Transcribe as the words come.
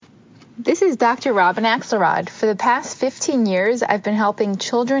This is Dr. Robin Axelrod. For the past 15 years, I've been helping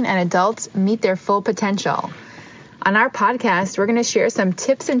children and adults meet their full potential. On our podcast, we're going to share some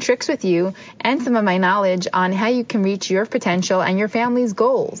tips and tricks with you and some of my knowledge on how you can reach your potential and your family's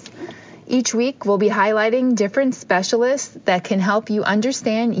goals. Each week, we'll be highlighting different specialists that can help you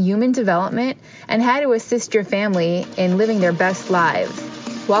understand human development and how to assist your family in living their best lives.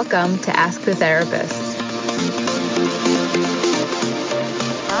 Welcome to Ask the Therapist.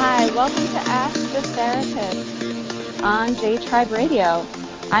 Hi, welcome to Ask the Therapist on J-Tribe Radio.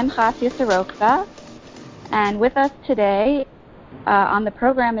 I'm Chassia Soroka, and with us today on the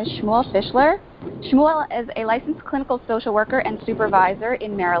program is Shmuel Fischler. Shmuel is a licensed clinical social worker and supervisor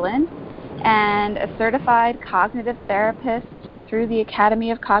in Maryland and a certified cognitive therapist through the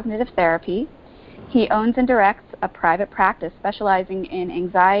Academy of Cognitive Therapy. He owns and directs a private practice specializing in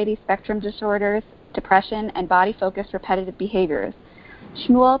anxiety spectrum disorders, depression, and body-focused repetitive behaviors.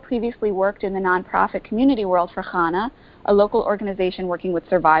 Shmuel previously worked in the nonprofit Community World for Chana, a local organization working with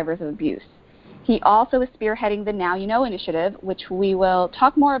survivors of abuse. He also is spearheading the Now You Know initiative, which we will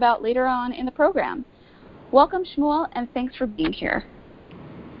talk more about later on in the program. Welcome, Shmuel, and thanks for being here.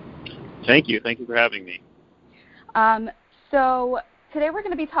 Thank you. Thank you for having me. So today we're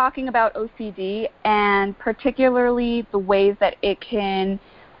going to be talking about OCD and particularly the ways that it can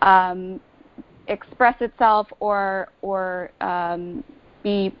express itself or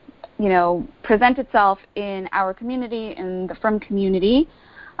present itself in our community and the frum community.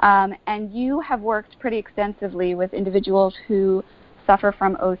 And you have worked pretty extensively with individuals who suffer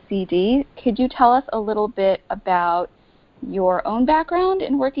from OCD. Could you tell us a little bit about your own background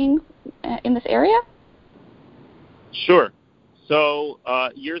in working in this area? Sure. So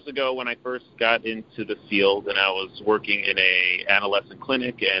years ago when I first got into the field and I was working in a adolescent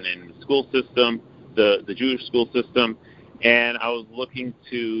clinic and in the school system, the Jewish school system, and I was looking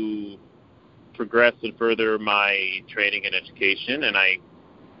to progress and further my training and education, and I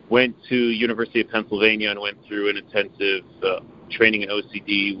went to University of Pennsylvania and went through an intensive training in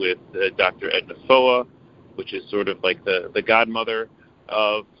OCD with Dr. Edna Foa, which is sort of like the godmother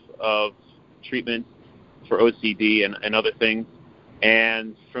of treatment for OCD and other things.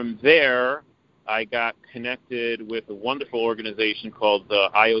 And from there, I got connected with a wonderful organization called the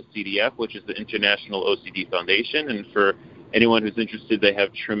IOCDF, which is the International OCD Foundation. And for anyone who's interested, they have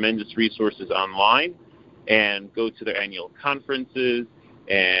tremendous resources online and go to their annual conferences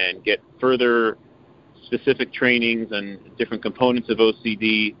and get further specific trainings and different components of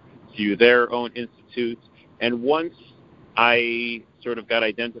OCD through their own institutes. And once I sort of got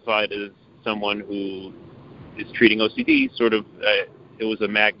identified as someone who is treating OCD, it was a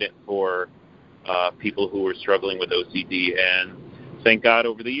magnet for people who were struggling with OCD. And thank God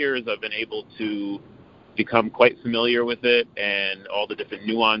over the years I've been able to become quite familiar with it and all the different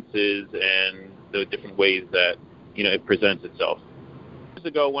nuances and the different ways that it presents itself. Years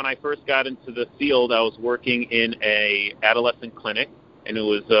ago when I first got into the field, I was working in a adolescent clinic, and it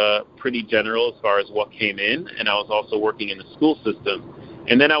was pretty general as far as what came in, and I was also working in the school system.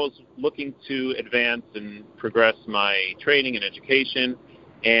 And then I was looking to advance and progress my training and education,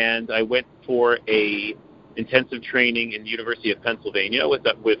 and I went for a intensive training in the University of Pennsylvania with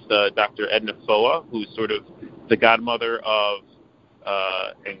Dr. Edna Foa, who's sort of the godmother of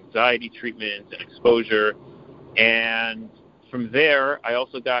anxiety treatment and exposure. And from there, I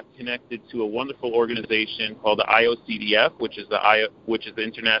also got connected to a wonderful organization called the IOCDF, which is the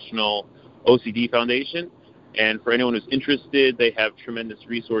International OCD Foundation. And for anyone who's interested, they have tremendous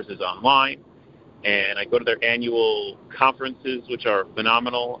resources online. And I go to their annual conferences, which are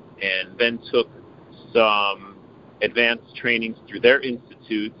phenomenal, and then took some advanced trainings through their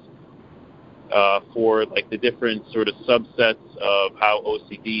institutes for like the different sort of subsets of how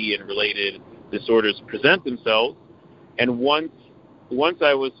OCD and related disorders present themselves. And once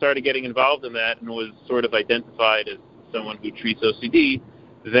I started getting involved in that and was sort of identified as someone who treats OCD,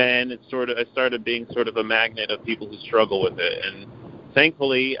 then I started being sort of a magnet of people who struggle with it. And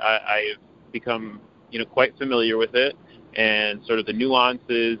thankfully, I've become quite familiar with it and sort of the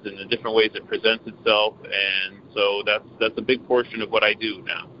nuances and the different ways it presents itself. And so that's a big portion of what I do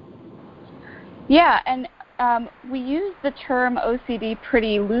now. Yeah, and we use the term OCD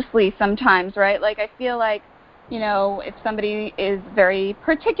pretty loosely sometimes, right? Like I feel like if somebody is very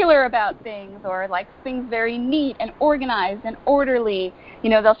particular about things or likes things very neat and organized and orderly,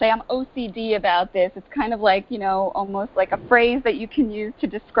 they'll say, I'm OCD about this. It's kind of like, almost like a phrase that you can use to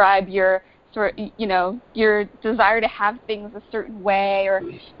describe your your desire to have things a certain way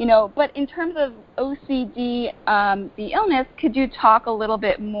but in terms of OCD, the illness, could you talk a little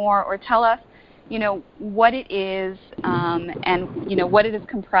bit more or tell us, what it is, and what it is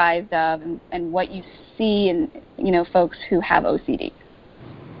comprised of, and what you see in folks who have OCD.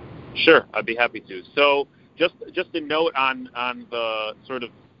 Sure, I'd be happy to. So just a note on the sort of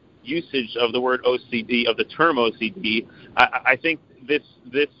usage of the word OCD, of the term OCD. I think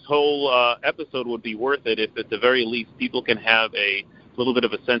this whole episode would be worth it if, at the very least, people can have a little bit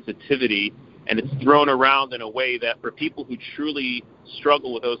of a sensitivity, and it's thrown around in a way that for people who truly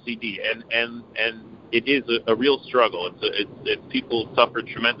struggle with OCD, and it is a real struggle. It's people suffer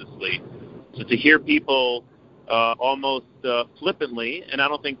tremendously. So to hear people almost flippantly, and I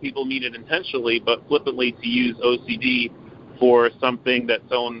don't think people mean it intentionally, but flippantly to use OCD for something that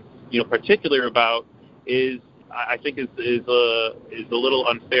someone's particular about I think is a little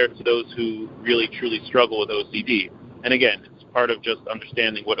unfair to those who really truly struggle with OCD. And again, it's part of just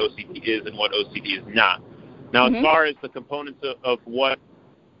understanding what OCD is and what OCD is not. Now, as far as the components of what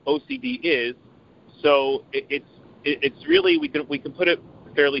OCD is, so it's really, we can put it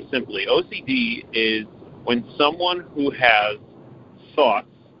fairly simply. OCD is when someone who has thoughts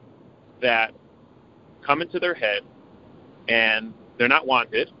that come into their head and they're not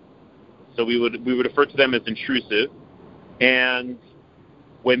wanted, so we would refer to them as intrusive, and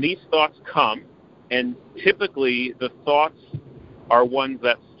when these thoughts come, and typically the thoughts are ones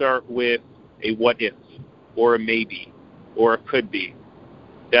that start with a what if, or a maybe, or a could be,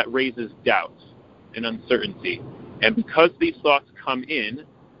 that raises doubt and uncertainty. And because these thoughts come in,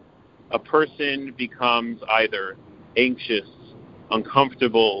 a person becomes either anxious,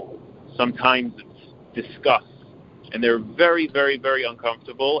 uncomfortable, sometimes it's disgust, and they're very, very, very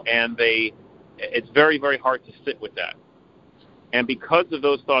uncomfortable, and it's very, very hard to sit with that. And because of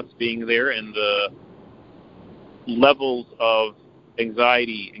those thoughts being there and the levels of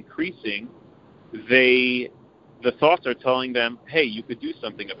anxiety increasing, the thoughts are telling them, hey, you could do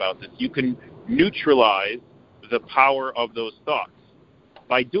something about this. You can neutralize the power of those thoughts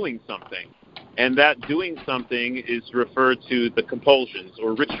by doing something. And that doing something is referred to the compulsions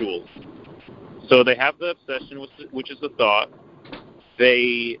or rituals. So they have the obsession, which is the thought.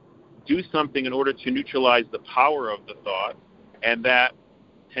 They do something in order to neutralize the power of the thought, and that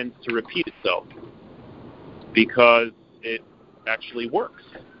tends to repeat itself because it actually works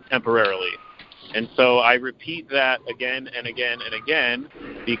temporarily. And so I repeat that again and again and again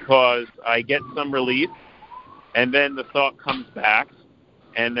because I get some relief, and then the thought comes back,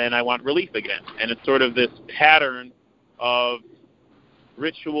 and then I want relief again. And it's sort of this pattern of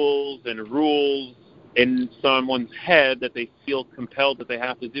rituals and rules in someone's head that they feel compelled that they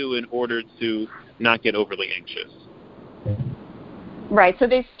have to do in order to not get overly anxious. Right, so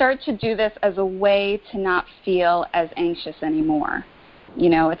they start to do this as a way to not feel as anxious anymore.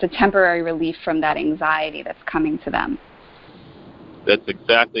 It's a temporary relief from that anxiety that's coming to them. That's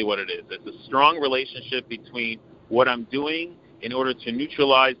exactly what it is. It's a strong relationship between what I'm doing in order to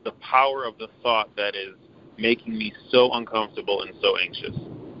neutralize the power of the thought that is making me so uncomfortable and so anxious.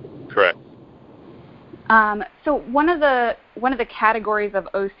 Correct. So one of the categories of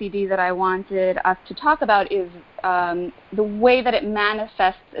OCD that I wanted us to talk about is the way that it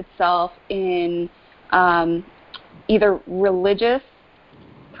manifests itself in either religious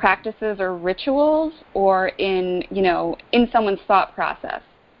practices or rituals, or in someone's thought process.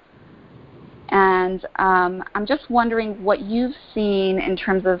 And I'm just wondering what you've seen in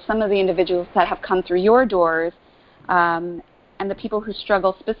terms of some of the individuals that have come through your doors, and the people who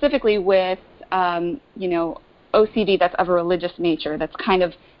struggle specifically with OCD that's of a religious nature, that's kind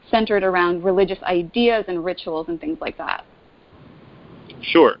of centered around religious ideas and rituals and things like that.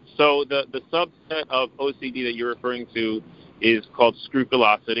 Sure. So the subset of OCD that you're referring to is called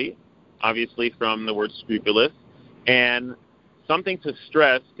scrupulosity, obviously from the word scrupulous. And something to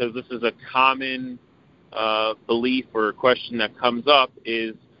stress, because this is a common belief or question that comes up,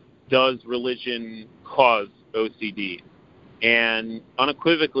 is does religion cause OCD? And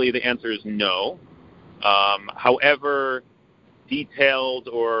unequivocally, the answer is no. However detailed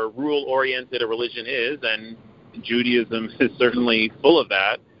or rule-oriented a religion is, and Judaism is certainly full of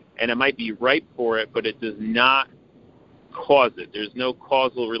that, and it might be ripe for it, but it does not cause it. There's no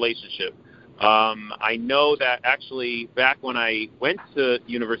causal relationship. I know that actually back when I went to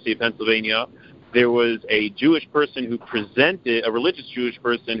University of Pennsylvania, there was a Jewish person who presented, a religious Jewish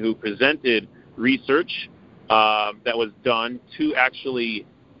person who presented research that was done to actually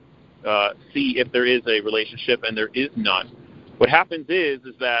see if there is a relationship, and there is none. What happens is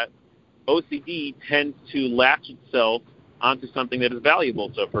that OCD tends to latch itself onto something that is valuable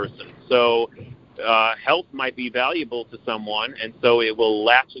to a person. So health might be valuable to someone, and so it will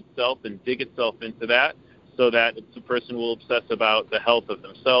latch itself and dig itself into that, so that the person will obsess about the health of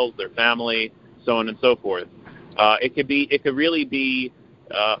themselves, their family, so on and so forth. It could really be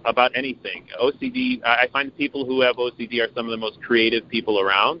about anything. OCD, I find people who have OCD are some of the most creative people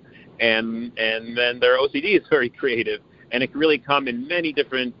around, and then their OCD is very creative, and it can really come in many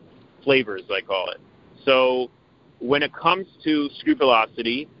different flavors, I call it. So when it comes to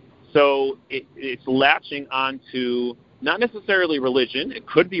scrupulosity, so it's latching onto not necessarily religion. It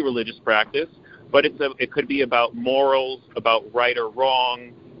could be religious practice, but it could be about morals, about right or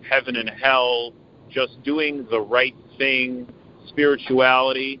wrong, heaven and hell, just doing the right thing,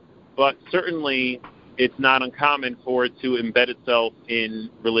 spirituality. But certainly it's not uncommon for it to embed itself in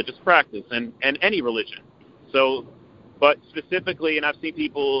religious practice and any religion. So, but specifically, and I've seen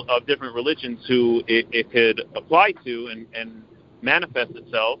people of different religions who it could apply to and manifest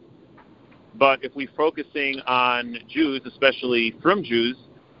itself. But if we're focusing on Jews, especially from Jews,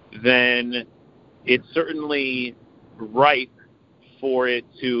 then it's certainly ripe for it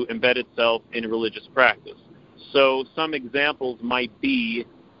to embed itself in religious practice. So some examples might be,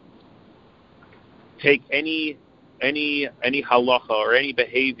 take any halacha or any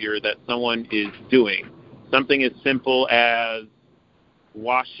behavior that someone is doing. Something as simple as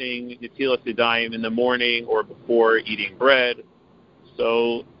washing netilas yadayim in the morning or before eating bread.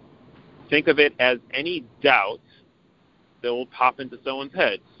 So think of it as any doubt that will pop into someone's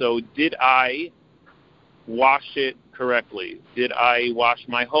head. So did I wash it correctly? Did I wash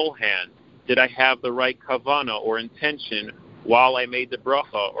my whole hand? Did I have the right kavana or intention while I made the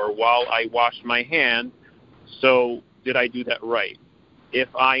bracha or while I washed my hand? So did I do that right? If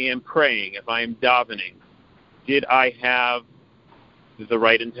I am praying, if I am davening, did I have the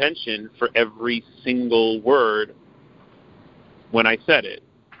right intention for every single word when I said it?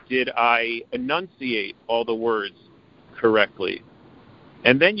 Did I enunciate all the words correctly?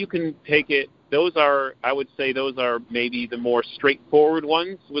 And then you can take it, I would say those are maybe the more straightforward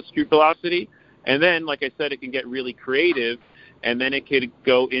ones with scrupulosity. And then, like I said, it can get really creative, and then it could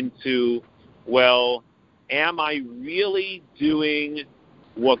go into, well, am I really doing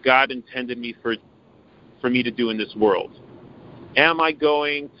what God intended me for me to do in this world? Am I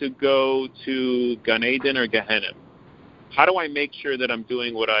going to go to Gan Eden or Gehenna? How do I make sure that I'm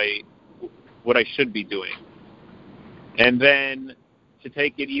doing what I should be doing? And then to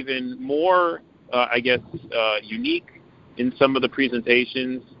take it even more, unique in some of the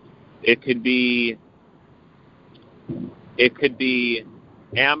presentations, it could be,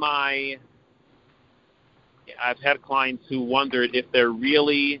 I've had clients who wondered if they're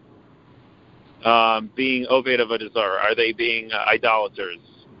really being Oved Avodah Zarah. Are they being idolaters?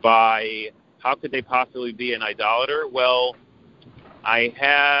 How could they possibly be an idolater? Well, I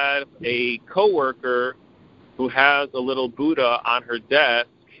have a coworker who has a little Buddha on her desk,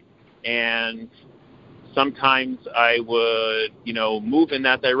 and sometimes I would, move in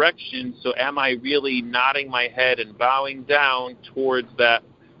that direction. So am I really nodding my head and bowing down towards that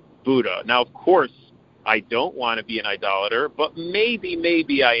Buddha? Now, of course, I don't want to be an idolater, but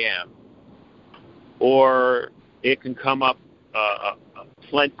maybe I am. Or it can come up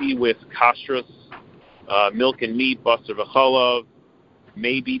plenty with kashrus, milk and meat, basar v'chalav,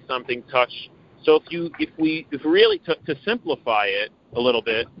 maybe something touched. So if we really to simplify it a little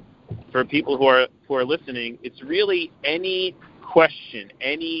bit for people who are listening, it's really any question,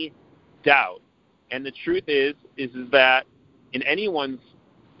 any doubt. And the truth is that in anyone's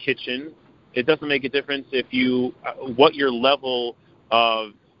kitchen, it doesn't make a difference if what your level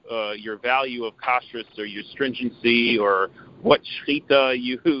of your value of kashrus or your stringency or what shechita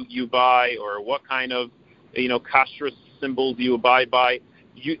you buy or what kind of kashrus symbols you abide by.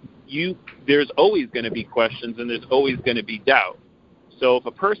 There's always going to be questions and there's always going to be doubt. So if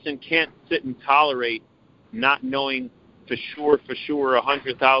a person can't sit and tolerate not knowing for sure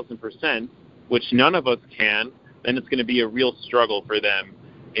 100,000%, which none of us can, then it's going to be a real struggle for them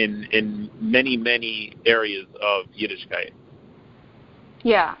in many areas of Yiddishkeit.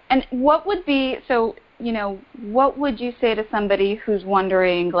 Yeah. And what would you say to somebody who's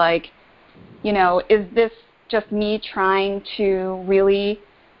wondering, is this just me trying to really,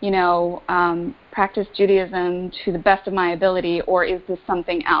 practice Judaism to the best of my ability, or is this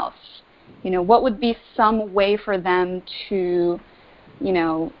something else? What would be some way for them to,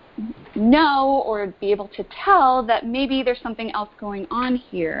 know or be able to tell that maybe there's something else going on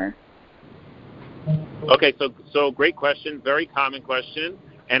here? Okay, so great question, very common question,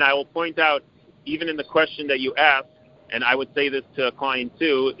 and I will point out, even in the question that you asked, and I would say this to a client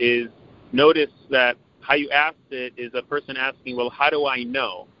too, is notice that how you asked it is a person asking, well, how do I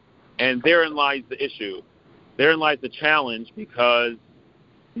know? And therein lies the issue. Therein lies the challenge, because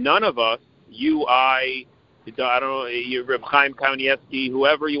none of us, you, I don't know, Reb Chaim Kanievsky,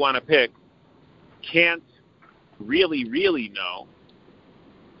 whoever you want to pick, can't really, really know,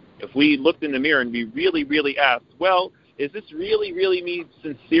 if we looked in the mirror and we really, really asked, well, is this really, really me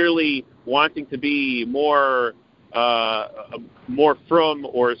sincerely wanting to be more frum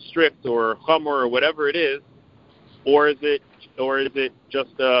or strict or chomer or whatever it is, or is it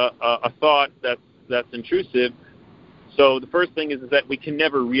just a thought that's intrusive? So the first thing is that we can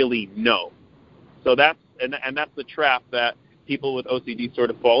never really know. So that's the trap that people with OCD sort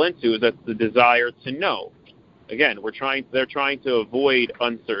of fall into, is that's the desire to know. Again, they're trying to avoid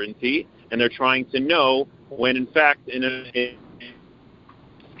uncertainty, and they're trying to know when, in fact, it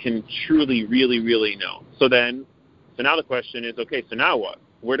can truly, really, really know. So now the question is, okay, so now what?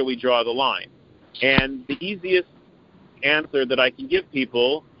 Where do we draw the line? And the easiest answer that I can give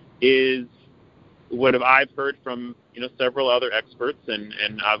people is what I've heard from several other experts, and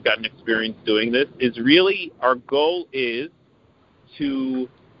I've gotten experience doing this, is really our goal is to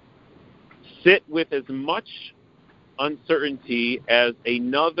sit with as much uncertainty as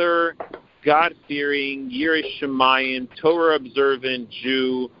another God-fearing, Yirei Shamayim, Torah-observant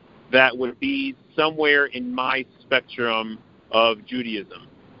Jew that would be somewhere in my spectrum of Judaism.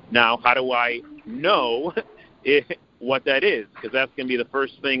 Now, how do I know what that is? Because that's going to be the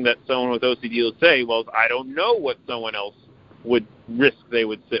first thing that someone with OCD will say, well, I don't know what someone else would risk they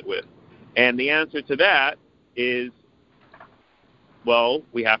would sit with. And the answer to that is, well,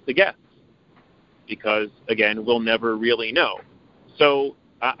 we have to guess. Because, again, we'll never really know. So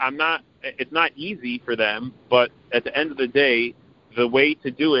it's not easy for them, but at the end of the day, the way to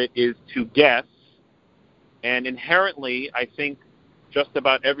do it is to guess. And inherently, I think just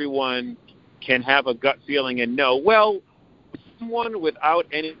about everyone can have a gut feeling and know, well, someone without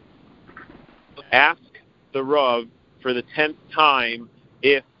any ask the Rav for the 10th time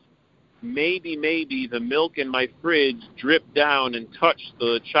if maybe the milk in my fridge dripped down and touched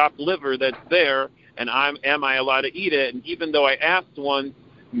the chopped liver that's there, and am I allowed to eat it? And even though I asked once,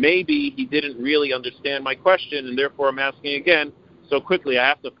 maybe he didn't really understand my question, and therefore I'm asking again. So quickly, I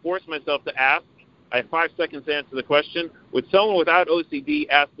have to force myself to ask. I have 5 seconds to answer the question. Would someone without OCD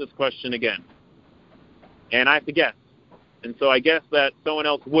ask this question again? And I have to guess. And so I guess that someone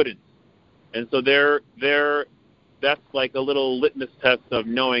else wouldn't. And so that's like a little litmus test of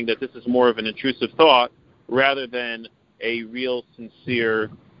knowing that this is more of an intrusive thought rather than a real sincere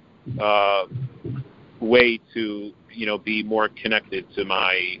way to be more connected to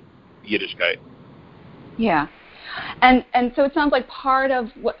my Yiddishkeit. Yeah, and so it sounds like part of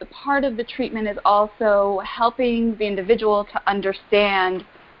the treatment is also helping the individual to understand,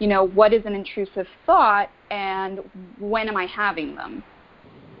 what is an intrusive thought and when am I having them.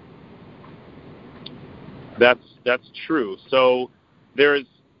 That's true. So there's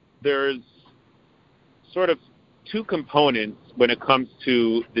sort of two components when it comes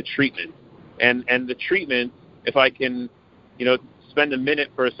to the treatment. And the treatment, if I can, spend a minute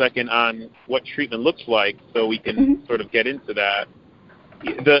for a second on what treatment looks like so we can sort of get into that.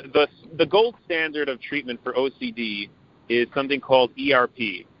 The gold standard of treatment for OCD is something called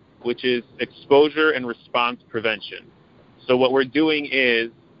ERP, which is exposure and response prevention. So what we're doing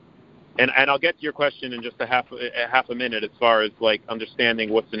is, and I'll get to your question in just a half a minute as far as like understanding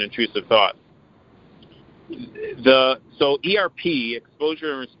what's an intrusive thought. So ERP,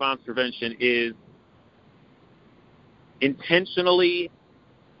 exposure and response prevention, is intentionally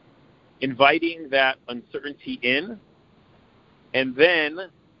inviting that uncertainty in and then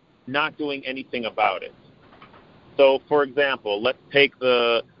not doing anything about it. So, for example, let's take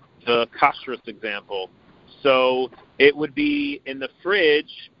the kashrus example. So it would be in the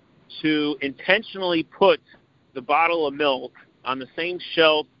fridge to intentionally put the bottle of milk on the same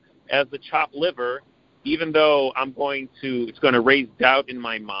shelf as the chopped liver, even though it's going to raise doubt in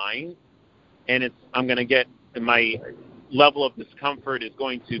my mind, and I'm going to get my level of discomfort is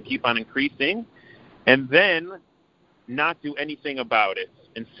going to keep on increasing, and then not do anything about it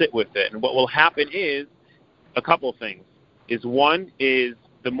and sit with it. And what will happen is a couple things. One is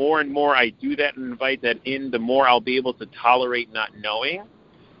the more and more I do that and invite that in, the more I'll be able to tolerate not knowing.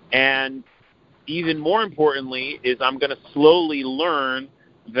 And even more importantly is I'm going to slowly learn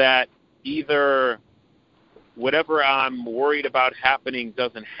that either whatever I'm worried about happening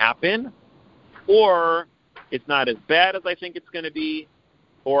doesn't happen, or it's not as bad as I think it's going to be,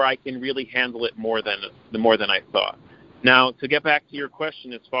 or I can really handle it more than I thought. Now, to get back to your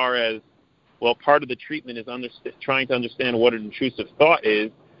question as far as, well, part of the treatment is trying to understand what an intrusive thought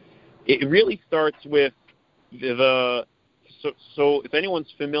is. It really starts with so if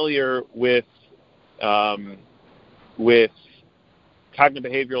anyone's familiar with cognitive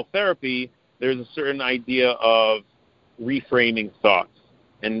behavioral therapy, there's a certain idea of reframing thoughts.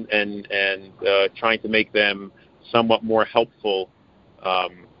 and trying to make them somewhat more helpful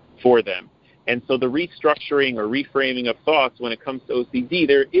for them. And so the restructuring or reframing of thoughts when it comes to OCD,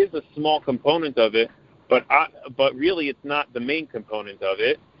 there is a small component of it, but really it's not the main component of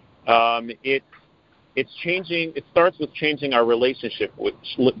it. It's changing. It starts with changing our relationships with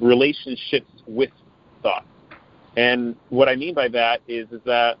thought. And what I mean by that is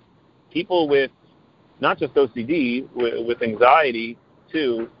that people with not just OCD, with anxiety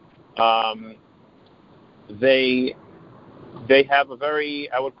too, they have a very,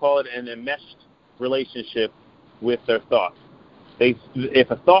 I would call it an enmeshed relationship with their thoughts. If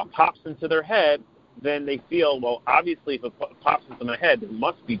a thought pops into their head, then they feel, well, obviously if it pops into my head, there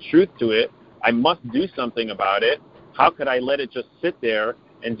must be truth to it. I must do something about it. How could I let it just sit there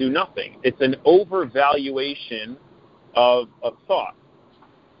and do nothing? It's an overvaluation of thought.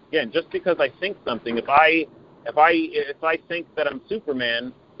 Again, just because I think something, if I think that I'm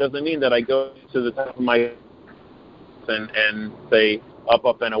Superman, doesn't mean that I go to the top of my and say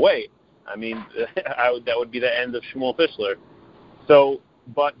up and away. I mean, that would be the end of Shmuel Fischler. So,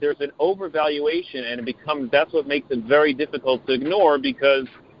 but there's an overvaluation, and that's what makes it very difficult to ignore, because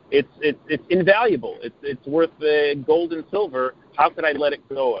it's invaluable. It's worth gold and silver. How could I let it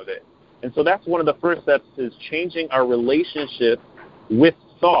go of it? And so that's one of the first steps, is changing our relationship with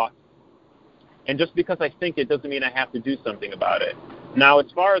thought. And just because I think it doesn't mean I have to do something about it. Now, as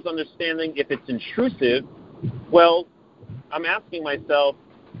far as understanding if it's intrusive, well, I'm asking myself,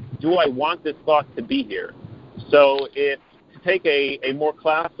 do I want this thought to be here? So to take a more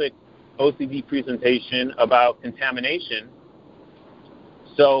classic OCD presentation about contamination,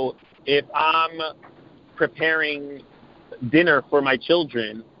 so if I'm preparing dinner for my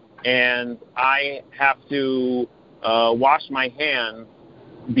children and I have to wash my hands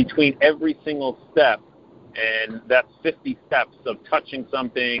between every single step, and that's 50 steps of touching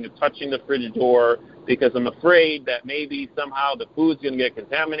something, of touching the fridge door, because I'm afraid that maybe somehow the food's going to get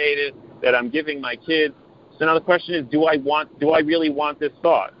contaminated, that I'm giving my kids. So now the question is, do I really want this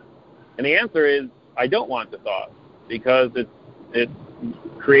thought? And the answer is, I don't want the thought, because it's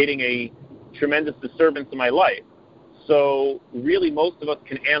creating a tremendous disturbance in my life. So really, most of us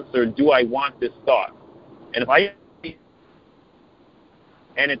can answer, do I want this thought? And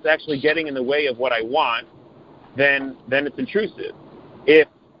and it's actually getting in the way of what I want, then it's intrusive. If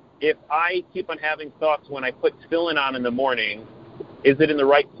I keep on having thoughts when I put tefillin on in the morning, is it in the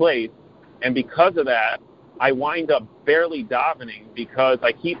right place? And because of that, I wind up barely davening, because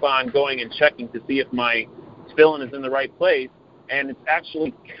I keep on going and checking to see if my tefillin is in the right place, and it's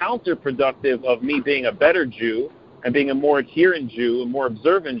actually counterproductive of me being a better Jew and being a more adherent Jew, a more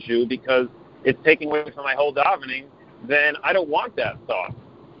observant Jew, because it's taking away from my whole davening. Then I don't want that thought.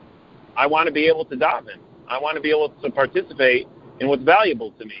 I want to be able to daven. I want to be able to participate in what's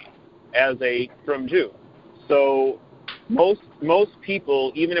valuable to me as a frum Jew. So most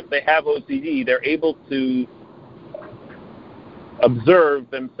people, even if they have OCD, they're able to observe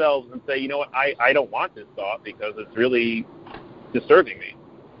themselves and say, you know what, I don't want this thought because it's really disturbing me.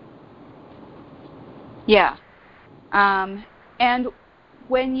 Yeah. And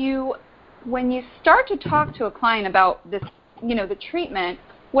when you start to talk to a client about this, the treatment,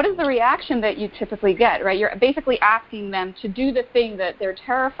 what is the reaction that you typically get, right? You're basically asking them to do the thing that they're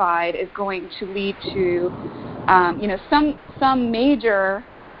terrified is going to lead to, some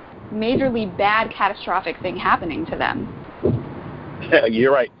majorly bad catastrophic thing happening to them.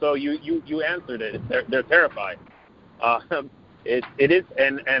 You're right. So you answered it. They're terrified. It is,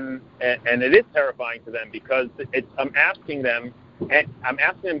 and it is terrifying to them, because I'm asking them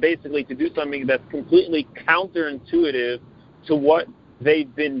basically to do something that's completely counterintuitive to what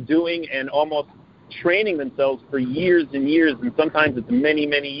they've been doing and almost training themselves for years and years, and sometimes it's many,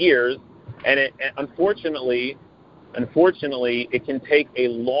 many years. And unfortunately, it can take a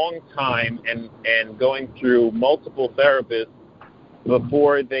long time and going through multiple therapists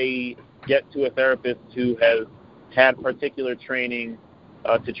before they get to a therapist who has had particular training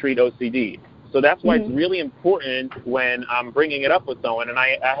to treat OCD. So that's why it's really important when I'm bringing it up with someone, and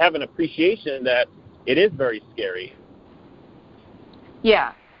I have an appreciation that it is very scary.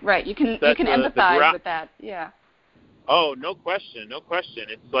 Yeah, right. You can empathize with that. Yeah. Oh, no question.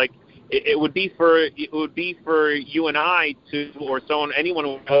 It's like it would be for you and I to, or anyone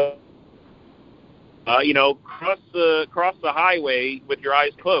who cross the highway with your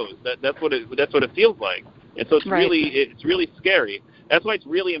eyes closed. That's what it feels like. And so it's really scary. That's why it's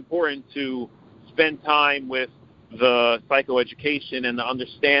really important to spend time with the psychoeducation and the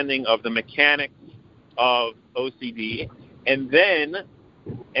understanding of the mechanics of OCD. And then,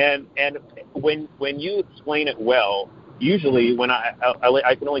 and when you explain it well, usually when I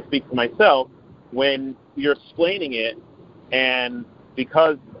can only speak for myself, when you're explaining it, and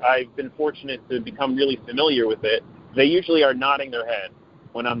because I've been fortunate to become really familiar with it, they usually are nodding their head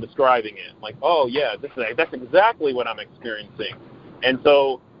when I'm describing it. Like, oh yeah, that's exactly what I'm experiencing. And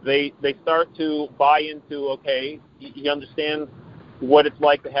so they start to buy into, okay, he understands what it's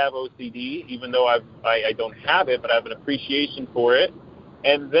like to have OCD, even though I don't have it, but I have an appreciation for it.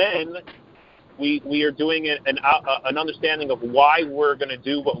 And then we are doing an understanding of why we're going to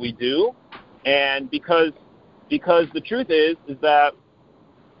do what we do. And because the truth is that,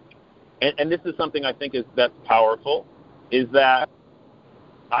 and this is something I think that's powerful, is that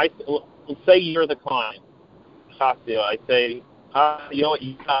let's say you're the client, Chassia. I say, you know what,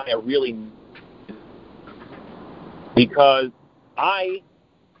 you and I are really, because I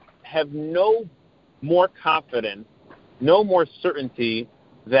have no more confidence, no more certainty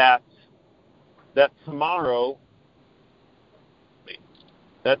that tomorrow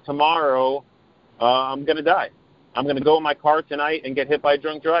I'm going to die. I'm going to go in my car tonight and get hit by a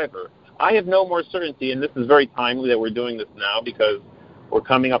drunk driver. I have no more certainty, and this is very timely that we're doing this now because we're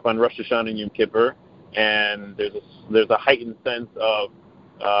coming up on Rosh Hashanah and Yom Kippur, and there's a heightened sense of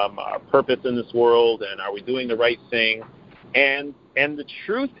our purpose in this world, and are we doing the right thing? And the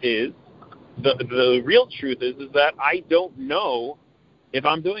truth is, the real truth is that I don't know if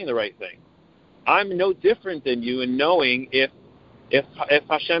I'm doing the right thing. I'm no different than you in knowing if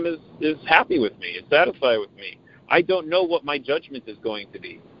Hashem is happy with me, is satisfied with me. I don't know what my judgment is going to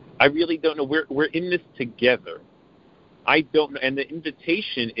be. I really don't know. We're in this together. I don't know. And the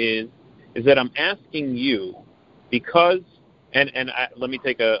invitation is that I'm asking you, because let me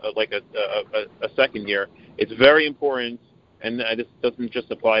take a second here. It's very important, and this doesn't just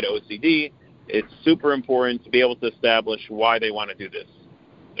apply to OCD. It's super important to be able to establish why they want to do this.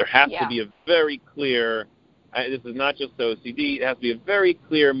 There has to be a very clear, this is not just OCD, it has to be a very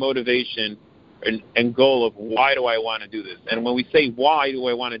clear motivation and goal of why do I want to do this. And when we say why do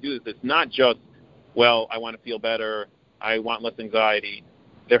I want to do this, it's not just, well, I want to feel better, I want less anxiety.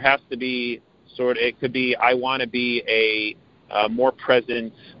 There has to be it could be, I want to be a more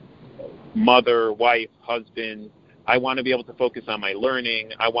present mother, wife, husband. I want to be able to focus on my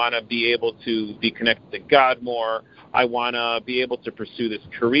learning. I want to be able to be connected to God more. I want to be able to pursue this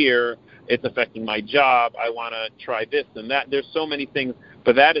career. It's affecting my job. I want to try this and that. There's so many things,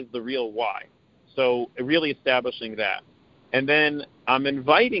 but that is the real why. So really establishing that. And then I'm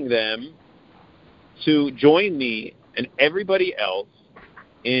inviting them to join me and everybody else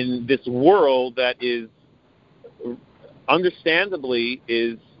in this world that is understandably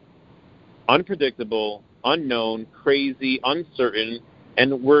is unpredictable, unknown, crazy, uncertain,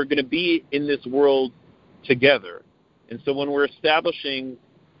 and we're going to be in this world together. And so when we're establishing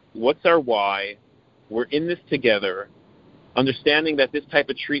what's our why, we're in this together, understanding that this type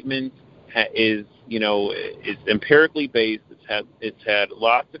of treatment is empirically based. It's had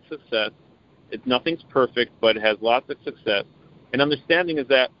lots of success. Nothing's perfect, but it has lots of success. And understanding is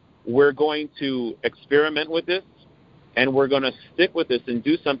that we're going to experiment with this, and we're going to stick with this and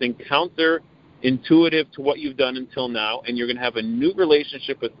do something counterintuitive to what you've done until now, and you're going to have a new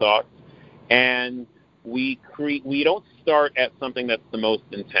relationship with thoughts. And we don't start at something that's the most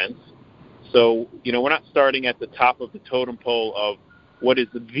intense. So, we're not starting at the top of the totem pole of what is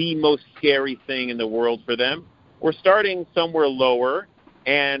the most scary thing in the world for them. We're starting somewhere lower,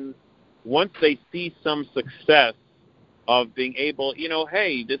 and once they see some success of being able,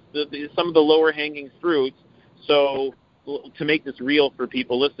 hey, this some of the lower hanging fruits. So to make this real for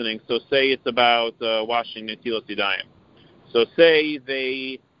people listening, so say it's about washing Netilas Yadayim. So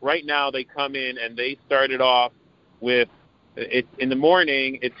say right now they come in and they started off with, in the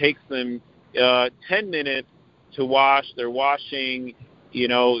morning, it takes them 10 minutes to wash. They're washing,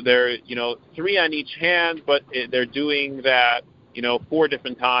 they're 3 on each hand, but they're doing that, 4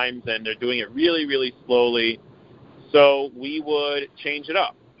 different times, and they're doing it really, really slowly. So we would change it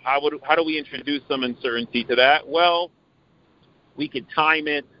up. How do we introduce some uncertainty to that? Well, we could time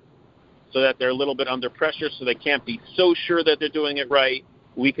it so that they're a little bit under pressure, so they can't be so sure that they're doing it right.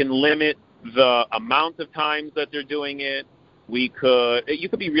 We can limit the amount of times that they're doing it. You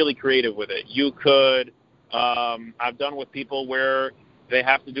could be really creative with it. You could, I've done with people where they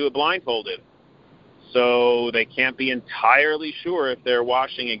have to do it blindfolded. So they can't be entirely sure if they're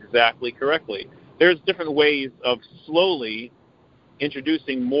washing exactly correctly. There's different ways of slowly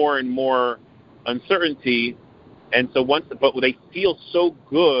introducing more and more uncertainty. And so but they feel so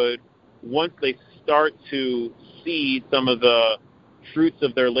good once they start to see some of the fruits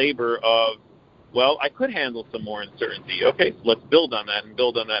of their labor of, well, I could handle some more uncertainty. Okay, so let's build on that and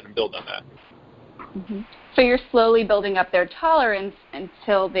build on that and build on that. Mm-hmm. So you're slowly building up their tolerance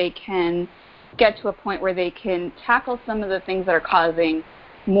until they can get to a point where they can tackle some of the things that are causing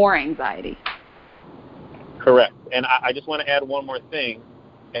more anxiety. Correct. And I just want to add one more thing,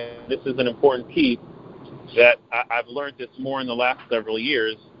 and this is an important piece that I've learned this more in the last several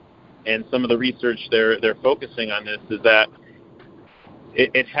years, and some of the research they're focusing on this is that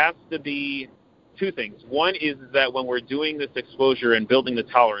it has to be two things. One is that when we're doing this exposure and building the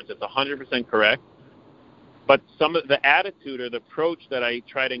tolerance, it's 100% correct. But some of the attitude or the approach that I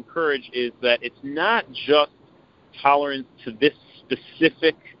try to encourage is that it's not just tolerance to this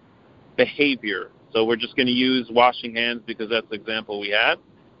specific behavior. So we're just going to use washing hands because that's the example we had.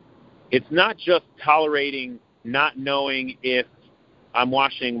 It's not just tolerating not knowing if I'm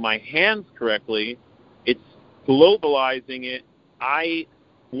washing my hands correctly. It's globalizing it. I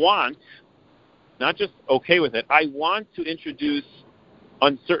want, not just okay with it, I want to introduce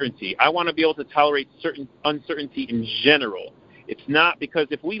uncertainty. I want to be able to tolerate certain uncertainty in general. It's not because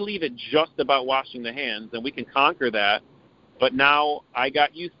if we leave it just about washing the hands, then we can conquer that. But now I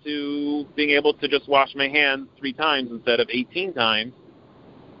got used to being able to just wash my hands 3 times instead of 18 times.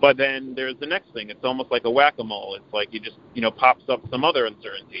 But then there's the next thing. It's almost like a whack-a-mole. It's like you just, pops up some other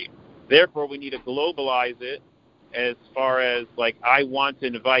uncertainty. Therefore, we need to globalize it as far as, like, I want to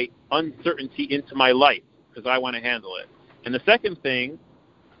invite uncertainty into my life because I want to handle it. And the second thing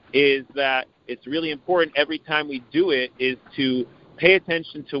is that it's really important every time we do it is to pay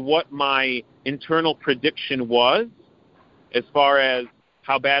attention to what my internal prediction was as far as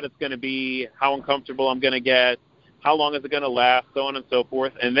how bad it's going to be, how uncomfortable I'm going to get, how long is it going to last, so on and so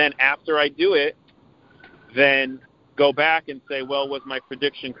forth. And then after I do it, then go back and say, well, was my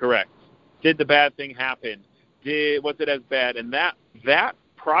prediction correct? Did the bad thing happen? Was it as bad? And that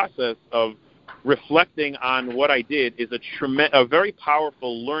process of reflecting on what I did is a very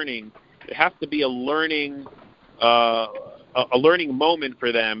powerful learning. It has to be a learning moment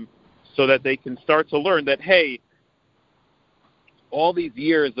for them so that they can start to learn that, hey, all these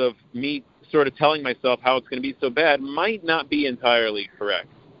years of me sort of telling myself how it's going to be so bad might not be entirely correct,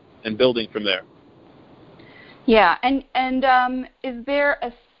 and building from there. Yeah, and is there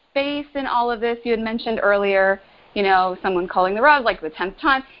a space in all of this? You had mentioned earlier, someone calling the rub, like the 10th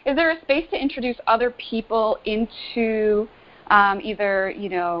time. Is there a space to introduce other people into either,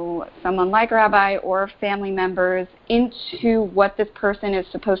 someone like Rabbi or family members into what this person is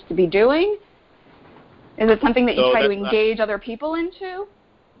supposed to be doing? Is it something that you try to engage other people into?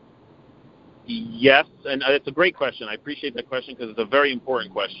 Yes, and it's a great question. I appreciate that question because it's a very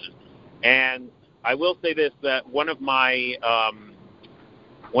important question. And I will say this, that one of my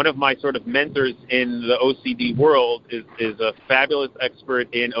sort of mentors in the OCD world is a fabulous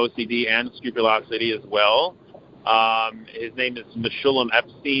expert in OCD and scrupulosity as well. His name is Meshulam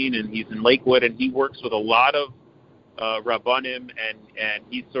Epstein, and he's in Lakewood, and he works with a lot of Rabbanim, and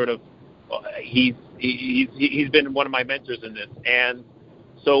he's sort of he's been one of my mentors in this. And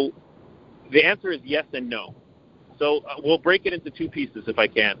so the answer is yes and no. So we'll break it into 2 pieces if I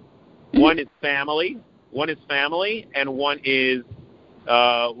can. One is family, and one is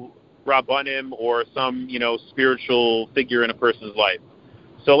Rabbanim or some, spiritual figure in a person's life.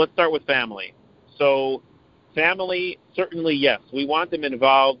 So let's start with family. So family, certainly yes. We want them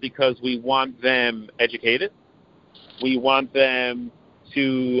involved because we want them educated. We want them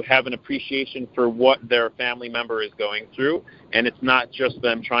to have an appreciation for what their family member is going through, and it's not just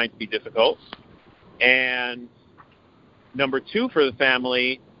them trying to be difficult. And number 2 for the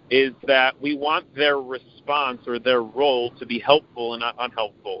family is that we want their response or their role to be helpful and not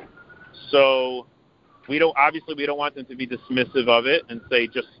unhelpful. So we don't want them to be dismissive of it and say,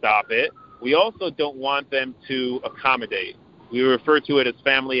 just stop it. We also don't want them to accommodate. We refer to it as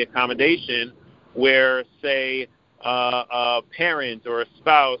family accommodation, where, say, a parent or a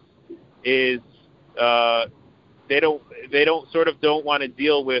spouse is they don't want to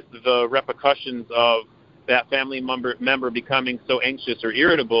deal with the repercussions of that family member becoming so anxious or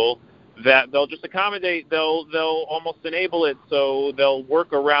irritable that they'll just accommodate. They'll almost enable it, so they'll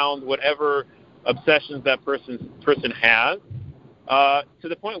work around whatever obsessions that person has to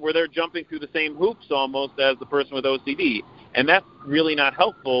the point where they're jumping through the same hoops almost as the person with OCD, and that's really not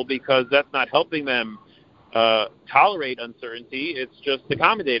helpful because that's not helping them tolerate uncertainty. It's just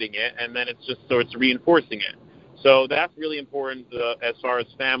accommodating it, and then it's reinforcing it. So that's really important as far as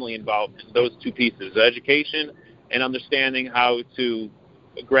family involvement, those 2 pieces, education and understanding how to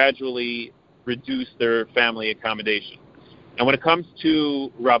gradually reduce their family accommodation. And when it comes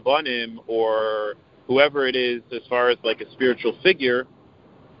to Rabbanim or whoever it is as far as like a spiritual figure,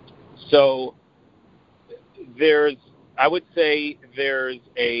 so I would say there's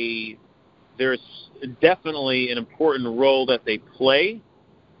a there's definitely an important role that they play,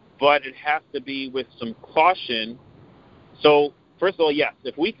 but it has to be with some caution. So, first of all, yes,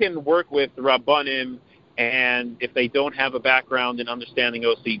 if we can work with Rabbanim, and if they don't have a background in understanding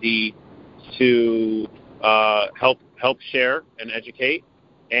OCD, to help share and educate.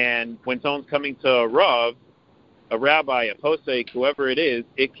 And when someone's coming to a Rav, a rabbi, a posek, whoever it is,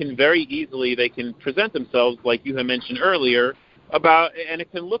 it can very easily, they can present themselves, like you had mentioned earlier, and it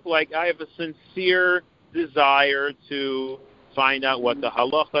can look like I have a sincere desire to find out what the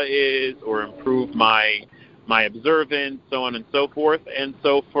halacha is or improve my observance, so on and so forth. And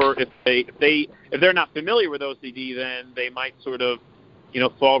so if they're not familiar with OCD, then they might sort of,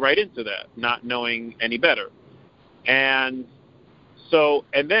 fall right into that, not knowing any better. And so,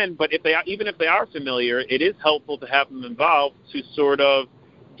 but even if they are familiar, it is helpful to have them involved to sort of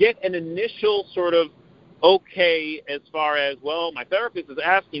get an initial sort of okay as far as, well, my therapist is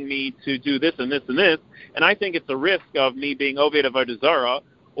asking me to do this and this and this, and I think it's a risk of me being Oved Avodah Zarah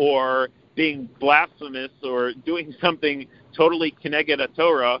or being blasphemous or doing something totally Keneged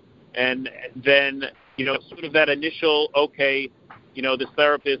Torah, and then, sort of that initial, okay, this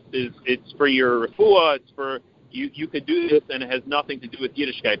therapist it's for your refuah, it's for, you could do this, and it has nothing to do with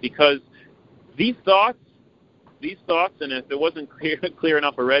Yiddishkeit, because these thoughts, and if it wasn't clear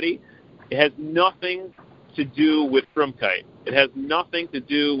enough already, it has nothing to do with Frumkeit. It has nothing to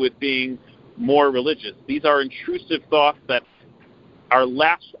do with being more religious. These are intrusive thoughts that are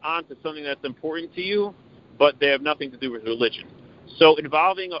latched onto something that's important to you, but they have nothing to do with religion. So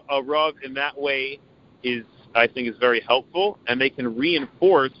involving a Rav in that way I think is very helpful, and they can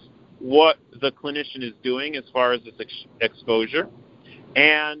reinforce what the clinician is doing as far as this exposure.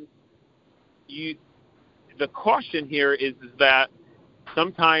 And the caution here is that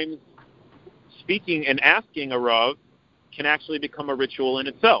sometimes speaking and asking a Rav can actually become a ritual in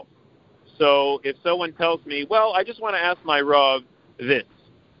itself. So if someone tells me, well, I just want to ask my Rav this,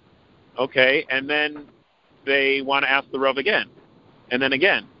 okay, and then they want to ask the Rav again, and then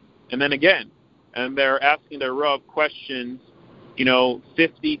again, and then again, and they're asking their Rav questions,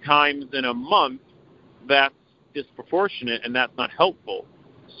 50 times in a month, that's disproportionate, and that's not helpful.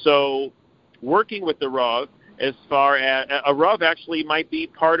 So working with the Rav, as far as a Rav actually might be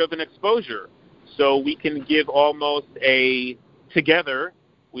part of an exposure. So we can give almost together,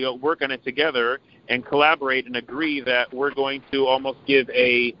 we'll work on it together and collaborate and agree that we're going to almost give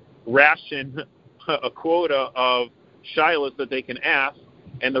a ration, a quota of shilas that they can ask,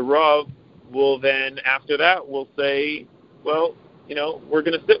 and the Rav will then, after that, will say, well, we're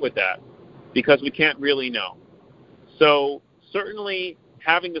going to sit with that because we can't really know. So certainly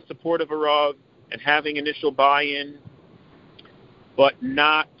having the support of a Rav and having initial buy-in, but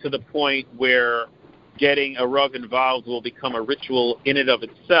not to the point where getting a Rav involved will become a ritual in and of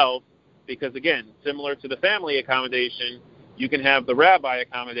itself, because, again, similar to the family accommodation, you can have the rabbi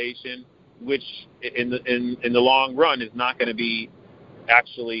accommodation, which in the long run is not going to be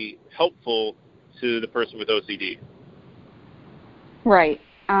actually helpful to the person with OCD. Right.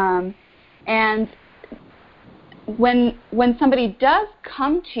 And when somebody does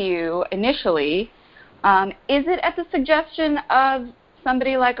come to you initially, is it at the suggestion of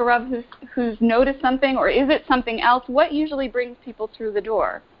somebody like a Rav who's noticed something, or is it something else? What usually brings people through the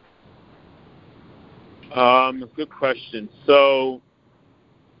door? Good question. So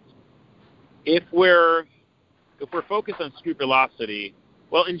if we're focused on scrupulosity,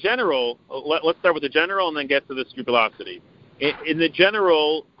 well, in general, let's start with the general and then get to the scrupulosity. In the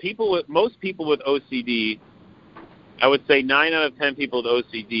general, most people with OCD, I would say 9 out of 10 people with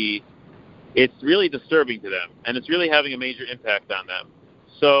OCD, it's really disturbing to them, and it's really having a major impact on them.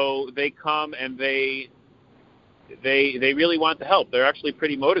 So they come and they really want to help. They're actually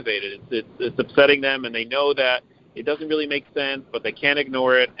pretty motivated. It's upsetting them, and they know that it doesn't really make sense, but they can't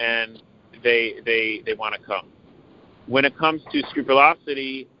ignore it, and they want to come. When it comes to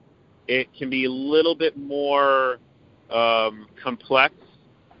scrupulosity, it can be a little bit more complex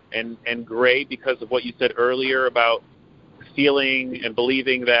and gray because of what you said earlier about feeling and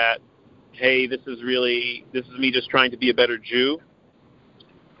believing that, hey, this is me just trying to be a better Jew.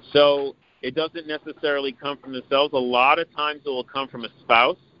 So it doesn't necessarily come from themselves. A lot of times it will come from a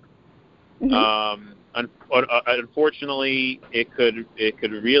spouse. Mm-hmm. Unfortunately, it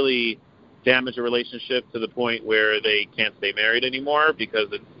could really damage a relationship to the point where they can't stay married anymore because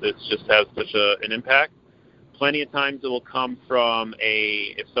it just has such an impact. Plenty of times it will come from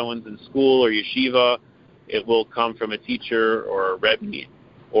if someone's in school or yeshiva, it will come from a teacher or a rebbe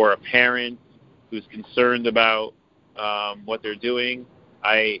or a parent who's concerned about what they're doing.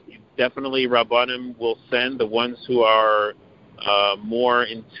 Rabbanim will send the ones who are more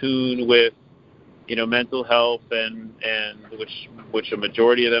in tune with mental health and which a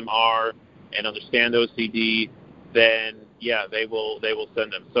majority of them are, and understand OCD, then yeah, they will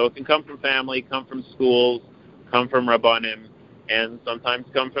send them. So it can come from family, come from schools, come from Rabbanim, and sometimes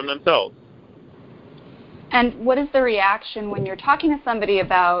come from themselves. And what is the reaction when you're talking to somebody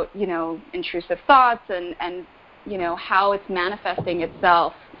about, intrusive thoughts and how it's manifesting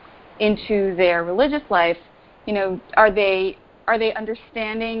itself into their religious life? Are they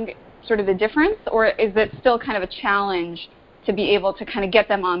understanding sort of the difference, or is it still kind of a challenge to be able to kind of get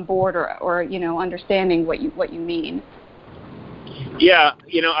them on board or understanding what you mean? Yeah,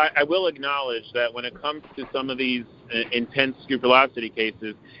 I will acknowledge that when it comes to some of these intense scrupulosity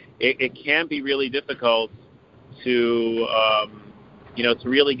cases, it can be really difficult to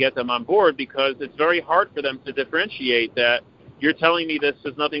really get them on board, because it's very hard for them to differentiate that you're telling me this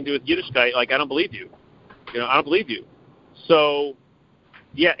has nothing to do with Yiddishkeit. Like, I don't believe you. I don't believe you. So,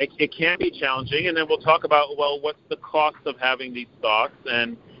 yeah, it can be challenging. And then we'll talk about, well, what's the cost of having these thoughts?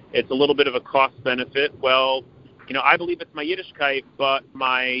 And it's a little bit of a cost benefit. Well, I believe it's my Yiddishkeit, but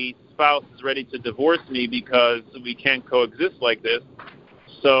my spouse is ready to divorce me because we can't coexist like this.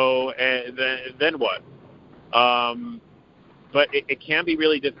 So then what? But it can be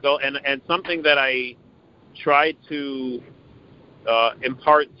really difficult, and something that I try to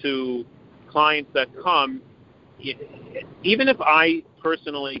impart to clients that come, even if I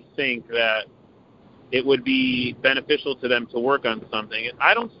personally think that it would be beneficial to them to work on something,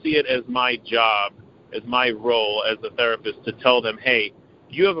 I don't see it as my job, as my role as a therapist to tell them, hey,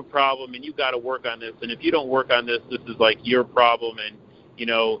 you have a problem and you got to work on this, and if you don't work on this, this is like your problem, and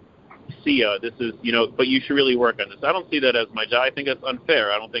see ya. This is, but you should really work on this. I don't see that as my job. I think that's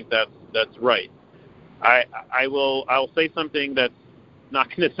unfair. I don't think that's right. I'll say something that's not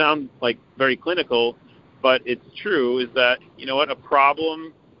going to sound like very clinical, but it's true, is that, a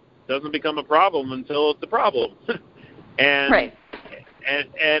problem doesn't become a problem until it's a problem. And right. And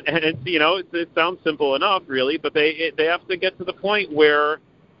it's, it sounds simple enough, really, but they have to get to the point where,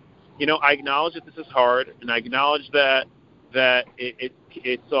 I acknowledge that this is hard, and I acknowledge that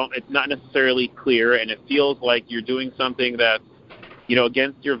it's not necessarily clear, and it feels like you're doing something that's,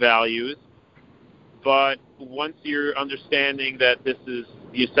 against your values. But once you're understanding that this is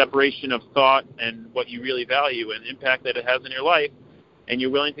the separation of thought and what you really value and impact that it has in your life, and you're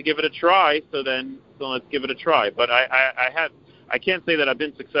willing to give it a try, so let's give it a try. But I can't say that I've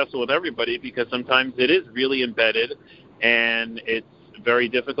been successful with everybody, because sometimes it is really embedded, and it's very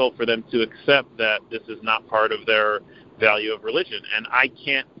difficult for them to accept that this is not part of their value of religion. And I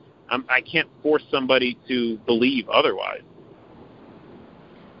can't force somebody to believe otherwise.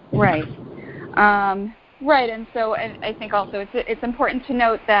 Right. Right, and so I think also it's important to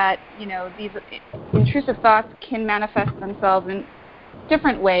note that, these intrusive thoughts can manifest themselves in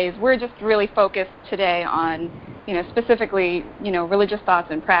different ways. We're just really focused today on, specifically, religious thoughts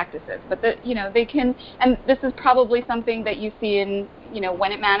and practices. But, they can, and this is probably something that you see in,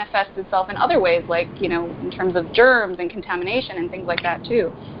 when it manifests itself in other ways, like, in terms of germs and contamination and things like that,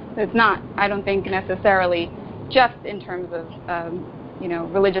 too. It's not, I don't think, necessarily just in terms of,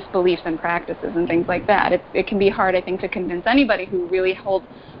 religious beliefs and practices and things like that. It can be hard, I think, to convince anybody who really holds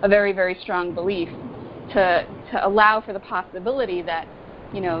a very, very strong belief to allow for the possibility that,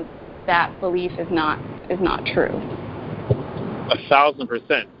 that belief is not true.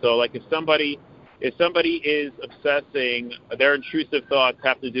 1,000%. So, like, if somebody is obsessing, their intrusive thoughts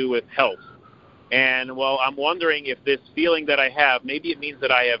have to do with health. And, well, I'm wondering if this feeling that I have, maybe it means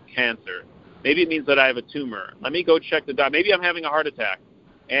that I have cancer. Maybe it means that I have a tumor. Let me go check the doctor. Maybe I'm having a heart attack.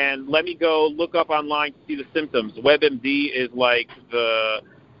 And let me go look up online to see the symptoms. WebMD is like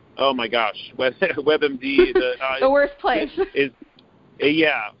oh my gosh, WebMD. The worst place.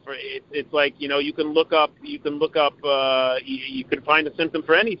 It's like, you can look up, you could find a symptom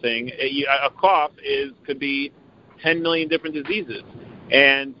for anything. A cough could be 10 million different diseases.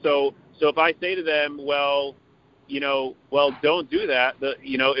 And so if I say to them, well, don't do that,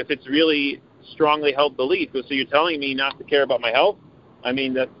 if it's really strongly held belief, so you're telling me not to care about my health, I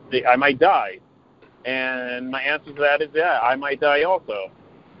mean, I might die. And my answer to that is, yeah, I might die also.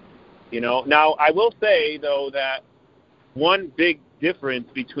 Now, I will say, though, that one big difference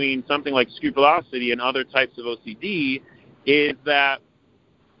between something like scrupulosity and other types of OCD is that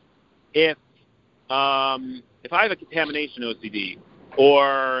if I have a contamination OCD,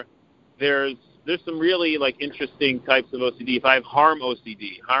 or there's some really, like, interesting types of OCD. If I have harm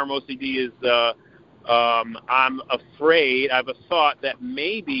OCD is I'm afraid, I have a thought that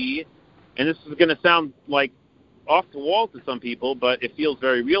maybe, and this is going to sound like off the wall to some people, but it feels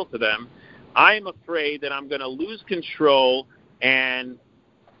very real to them, I'm afraid that I'm going to lose control and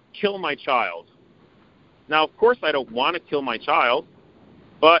kill my child. Now, of course, I don't want to kill my child,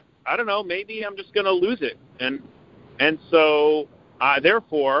 but I don't know, maybe I'm just going to lose it. And so,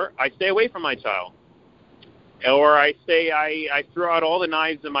 therefore, I stay away from my child. Or I throw out all the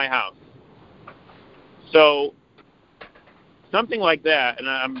knives in my house. So, something like that, and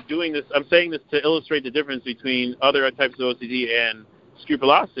I'm saying this to illustrate the difference between other types of OCD and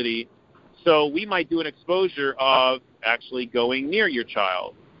scrupulosity. So we might do an exposure of actually going near your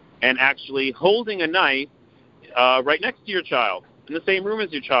child and actually holding a knife right next to your child, in the same room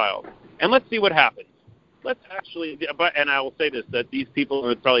as your child. And let's see what happens. And I will say this, that these people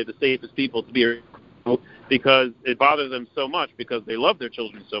are probably the safest people to be around because it bothers them so much because they love their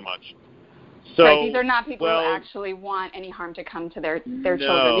children so much. So, right, these are not people who actually want any harm to come to their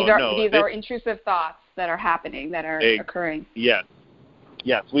children. These are intrusive thoughts that are happening, that are occurring.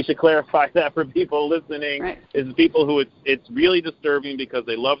 Yes, we should clarify that for people listening. Right. Is people who it's really disturbing because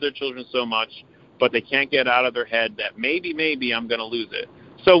they love their children so much, but they can't get out of their head that maybe I'm going to lose it.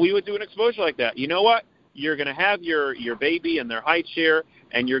 So we would do an exposure like that. You know what? You're going to have your baby in their high chair,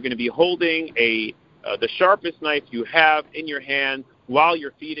 and you're going to be holding the sharpest knife you have in your hand while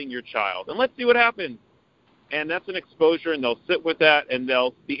you're feeding your child. And let's see what happens. And that's an exposure, and they'll sit with that, and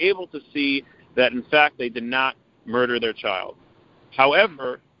they'll be able to see that, in fact, they did not murder their child.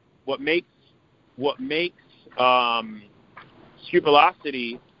 However, what makes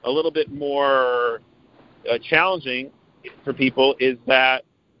scrupulosity a little bit more challenging for people is that,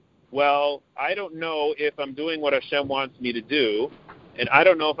 well, I don't know if I'm doing what Hashem wants me to do, and I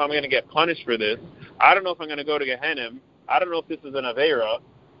don't know if I'm going to get punished for this. I don't know if I'm going to go to Gehenna. I don't know if this is an Aveira.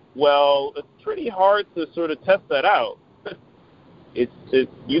 Well, it's pretty hard to sort of test that out.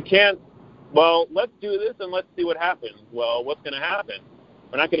 You can't, well, let's do this and let's see what happens. Well, what's going to happen?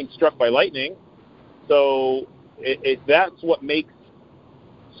 We're not getting struck by lightning. So that's what makes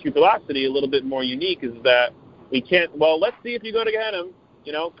scrupulosity a little bit more unique, is that we can't, well, let's see if you go to Gehenna.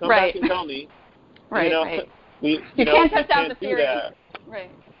 Come back and tell me. Right. You can't test out the theory.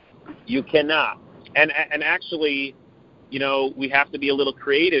 Right. You cannot. And actually, we have to be a little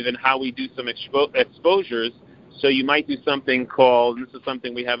creative in how we do some exposures. So you might do something called, and this is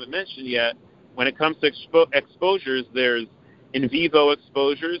something we haven't mentioned yet, when it comes to exposures, there's in vivo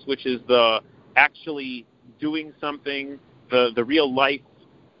exposures, which is the actually doing something, the real life,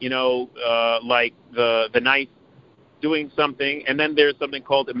 like the knife doing something. And then there's something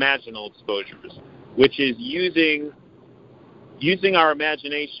called imaginal exposures, which is using our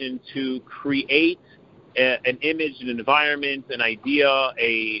imagination to create an image, an environment, an idea,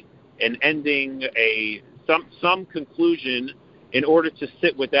 an ending, some conclusion in order to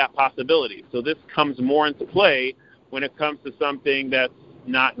sit with that possibility. So this comes more into play when it comes to something that's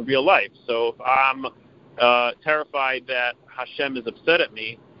not in real life. So if I'm terrified that Hashem is upset at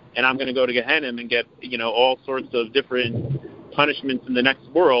me and I'm going to go to Gehenna and get, all sorts of different punishments in the next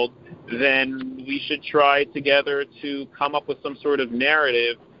world, then we should try together to come up with some sort of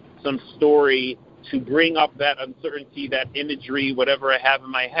narrative, some story to bring up that uncertainty, that imagery, whatever I have in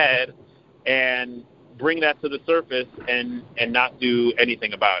my head, and bring that to the surface and not do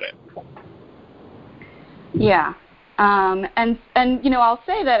anything about it. Yeah. And I'll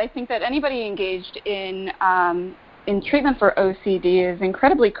say that I think that anybody engaged in treatment for OCD is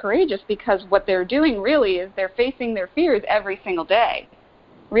incredibly courageous, because what they're doing really is they're facing their fears every single day,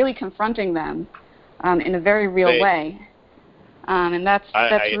 really confronting them in a very real way. And that's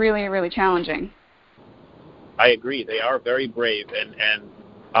really, really challenging. I agree. They are very brave, and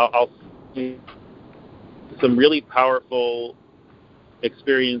I'll see some really powerful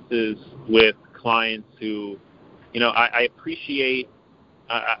experiences with clients who, I appreciate.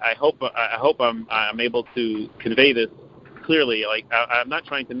 I hope I'm able to convey this clearly. Like, I'm not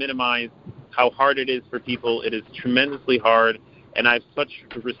trying to minimize how hard it is for people. It is tremendously hard, and I have such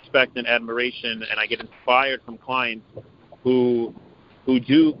respect and admiration, and I get inspired from clients who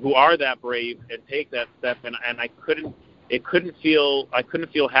are that brave and take that step, and I couldn't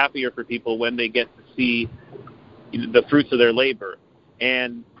feel happier for people when they get to see the fruits of their labor.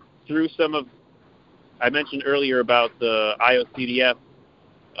 And through I mentioned earlier about the IOCDF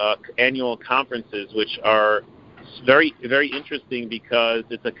annual conferences, which are very, very interesting because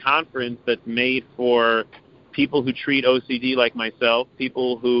it's a conference that's made for people who treat OCD like myself,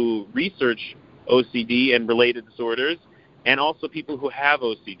 people who research OCD and related disorders, and also people who have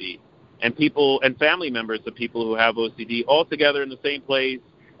OCD, and family members of people who have OCD, all together in the same place,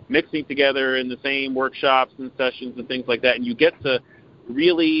 mixing together in the same workshops and sessions and things like that. And you get to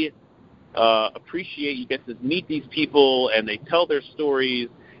really appreciate, you get to meet these people, and they tell their stories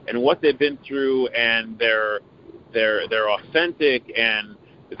and what they've been through, and they're authentic, and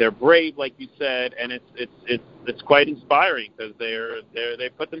they're brave, like you said, and it's quite inspiring because they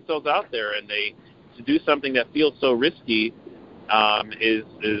put themselves out there, and to do something that feels so risky is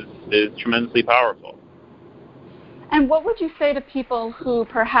tremendously powerful. And what would you say to people who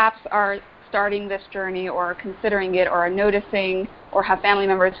perhaps are starting this journey or considering it or are noticing or have family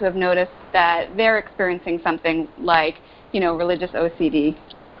members who have noticed that they're experiencing something like, religious OCD?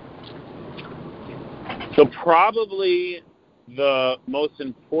 So probably the most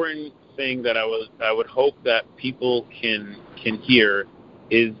important thing that I would hope that people can hear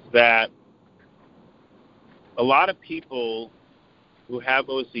is that a lot of people who have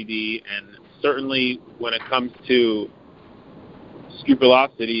OCD, and certainly when it comes to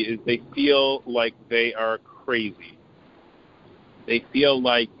scrupulosity, is they feel like they are crazy. They feel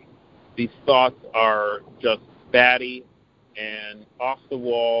like these thoughts are just batty and off the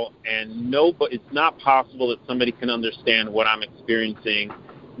wall, and it's not possible that somebody can understand what I'm experiencing.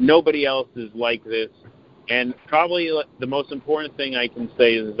 Nobody else is like this. And probably the most important thing I can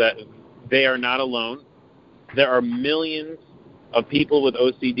say is that they are not alone. There are millions of people with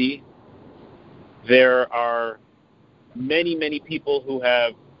OCD. There are many, many people who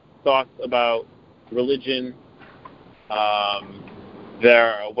have thoughts about religion, all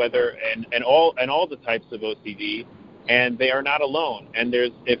the types of OCD, and they are not alone. And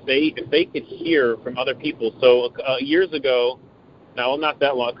if they could hear from other people. So years ago, now not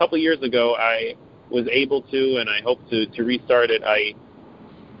that long, a couple of years ago, I was able to, and I hope to restart it.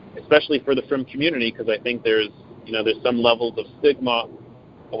 Especially for the frum community, because I think there's some levels of stigma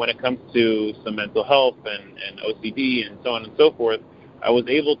when it comes to some mental health and OCD and so on and so forth. I was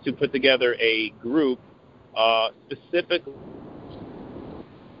able to put together a group specifically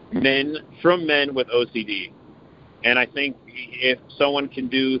from men with OCD. And I think if someone can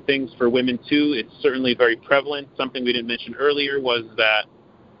do things for women too, it's certainly very prevalent. Something we didn't mention earlier was that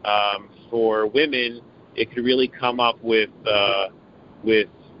for women, it could really come up with Taharas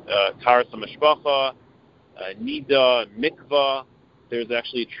HaMishpacha, Nida, Mikvah. There's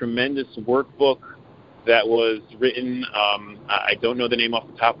actually a tremendous workbook that was written, I don't know the name off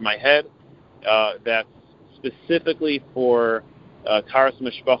the top of my head, that's specifically for Taharas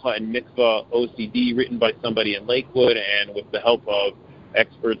HaMishpacha and Mikvah OCD, written by somebody in Lakewood, and with the help of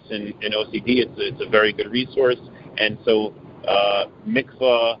experts in OCD, it's a very good resource. And so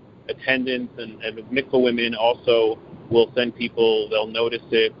Mikvah attendants and Mikvah women also will send people, they'll notice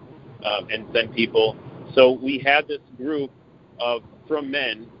it and send people. So we had this group from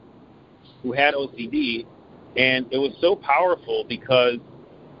men who had OCD, and it was so powerful because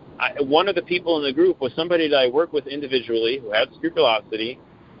one of the people in the group was somebody that I work with individually who had scrupulosity,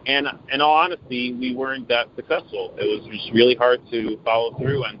 and in all honesty, we weren't that successful. It was just really hard to follow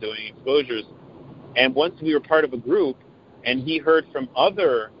through on doing exposures. And once we were part of a group, and he heard from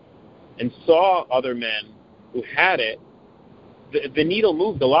and saw other men who had it, the needle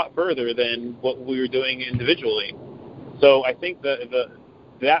moved a lot further than what we were doing individually. So I think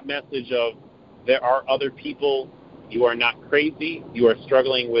that message of there are other people, you are not crazy, you are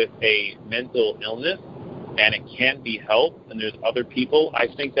struggling with a mental illness, and it can be helped, and there's other people, I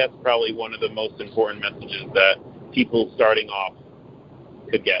think that's probably one of the most important messages that people starting off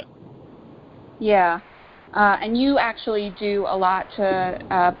could get. Yeah. And you actually do a lot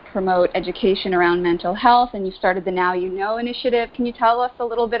to promote education around mental health, and you started the Now You Know initiative. Can you tell us a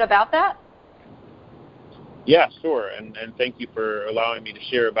little bit about that? Yeah, sure. And thank you for allowing me to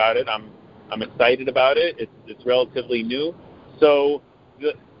share about it. I'm excited about it. It's relatively new. So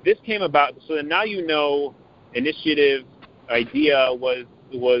this came about. So the Now You Know initiative idea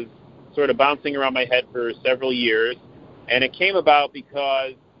was sort of bouncing around my head for several years, and it came about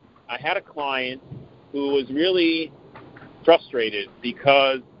because I had a client who was really frustrated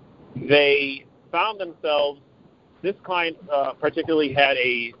because they found themselves, this client particularly had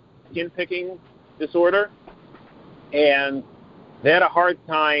a skin picking disorder, and they had a hard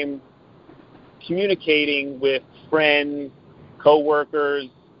time communicating with friends, coworkers,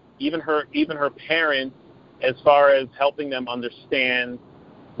 even her parents, as far as helping them understand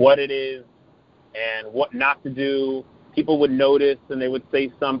what it is and what not to do. People would notice and they would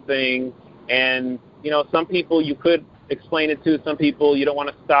say something, and some people you could explain it to, some people you don't want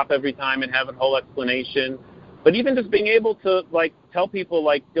to stop every time and have a whole explanation. But even just being able to tell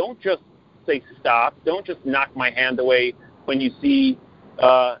people don't just say stop, don't just knock my hand away when you see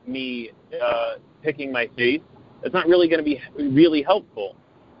me picking my face. It's not really going to be really helpful.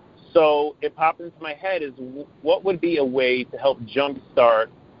 So it popped into my head is what would be a way to help jumpstart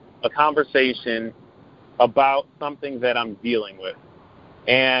a conversation about something that I'm dealing with.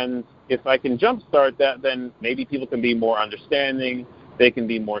 And if I can jumpstart that, then maybe people can be more understanding. They can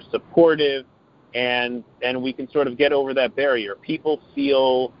be more supportive, and we can sort of get over that barrier. People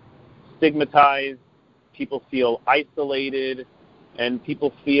feel stigmatized, people feel isolated, and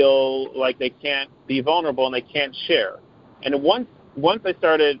people feel like they can't be vulnerable and they can't share. And once I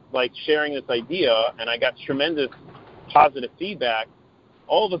started like sharing this idea and I got tremendous positive feedback,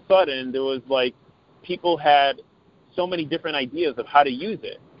 all of a sudden there was like people had so many different ideas of how to use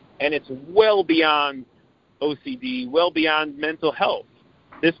it. And it's well beyond OCD, well beyond mental health.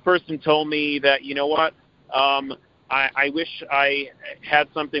 This person told me that, you know what, I wish I had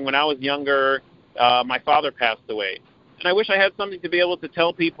something when I was younger. My father passed away. And I wish I had something to be able to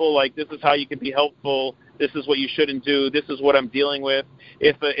tell people, like, this is how you can be helpful. This is what you shouldn't do. This is what I'm dealing with.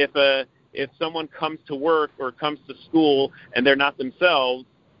 If someone comes to work or comes to school and they're not themselves,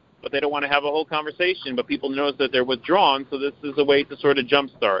 but they don't want to have a whole conversation, but people notice that they're withdrawn, so this is a way to sort of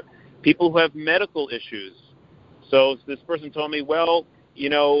jumpstart. People who have medical issues. So this person told me, well, you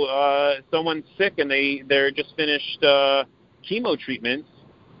know, someone's sick and they're just finished chemo treatments.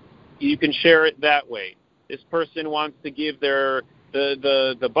 You can share it that way. This person wants to give the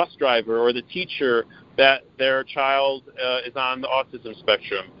bus driver or the teacher that their child is on the autism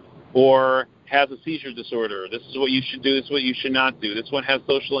spectrum or has a seizure disorder. This is what you should do. This is what you should not do. This one has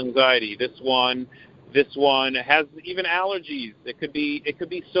social anxiety. This one has even allergies. It could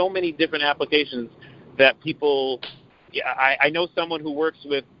be so many different applications that people. I know someone who works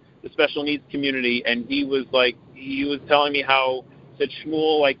with the special needs community, and he was telling me how, said,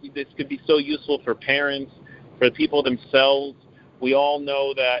 Shmuel, like, this could be so useful for parents, for the people themselves. We all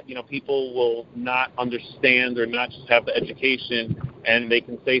know that, you know, people will not understand or not just have the education, and they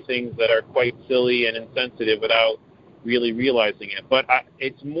can say things that are quite silly and insensitive without really realizing it. But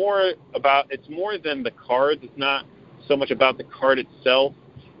it's more than the cards. It's not so much about the card itself.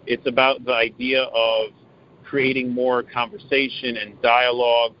 It's about the idea of creating more conversation and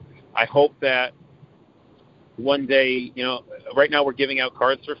dialogue. I hope that one day, you know, right now we're giving out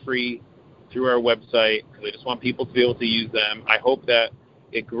cards for free through our website because I just want people to be able to use them. I hope that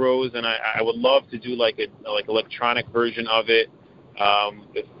it grows, and I would love to do like electronic version of it.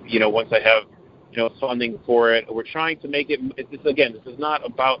 If, you know, once I have, you know, funding for it, we're trying to make it. This is not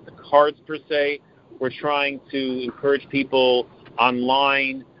about the cards per se. We're trying to encourage people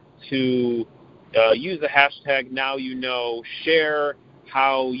online to use the hashtag #NowYouKnow, share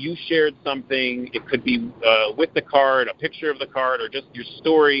how you shared something. It could be with the card, a picture of the card, or just your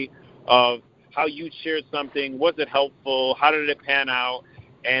story of how you shared something. Was it helpful? How did it pan out?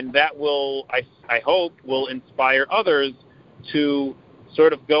 And that will, I hope, will inspire others to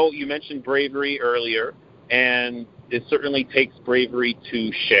sort of go. You mentioned bravery earlier, and it certainly takes bravery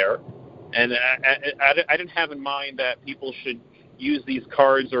to share. And I didn't have in mind that people should use these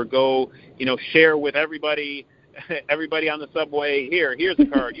cards or go, you know, share with everybody on the subway. Here's a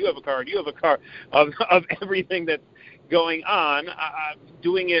card. You have a card. You have a card of everything that's going on.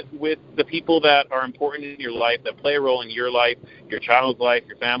 Doing it with the people that are important in your life, that play a role in your life, your child's life,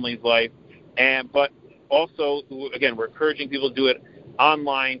 your family's life, but also, again, we're encouraging people to do it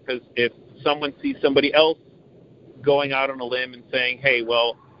online, because if someone sees somebody else going out on a limb and saying, hey,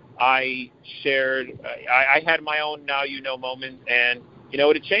 well, I had my own Now You Know moment, and, you know,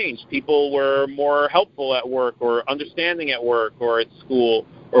 it changed. People were more helpful at work or understanding at work or at school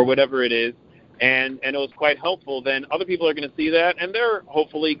or whatever it is, and it was quite helpful. Then other people are going to see that, and they're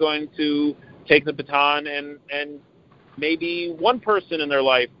hopefully going to take the baton, and maybe one person in their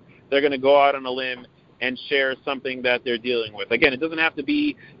life, they're going to go out on a limb and share something that they're dealing with. Again, it doesn't have to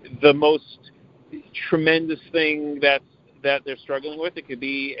be the most tremendous thing that they're struggling with. It could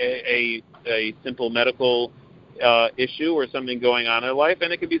be a simple medical issue or something going on in their life,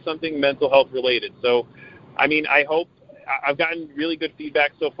 and it could be something mental health related. So, I mean, I hope I've gotten really good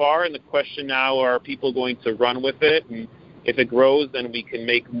feedback so far, and the question now, are people going to run with it? And if it grows, then we can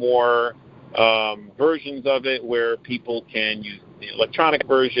make more versions of it where people can use the electronic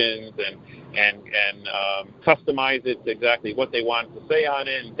versions and customize it to exactly what they want to say on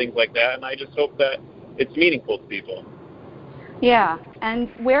it and things like that. And I just hope that it's meaningful to people. Yeah. And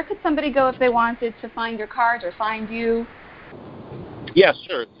where could somebody go if they wanted to find your cards or find you? Yeah,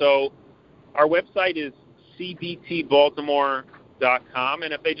 sure. So our website is cbtbaltimore.com,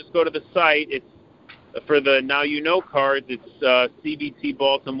 and if they just go to the site, it's for the Now You Know cards, it's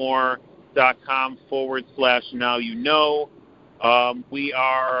cbtbaltimore.com/Now You Know. We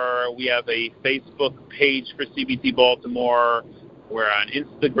have a Facebook page for CBT Baltimore. We're on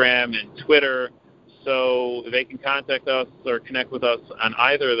Instagram and Twitter, so they can contact us or connect with us on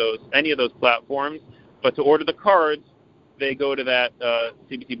any of those platforms. But to order the cards, they go to that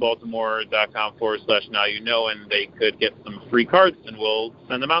cbtbaltimore.com/now-you-know, and they could get some free cards, and we'll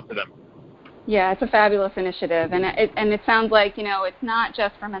send them out to them. Yeah, it's a fabulous initiative, and it sounds like, it's not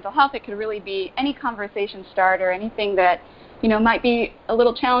just for mental health. It could really be any conversation starter, anything that, might be a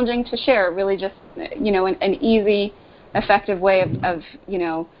little challenging to share. Really just, an easy, effective way of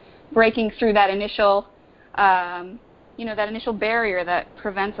breaking through that initial, that initial barrier that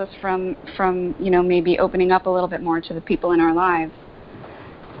prevents us from maybe opening up a little bit more to the people in our lives.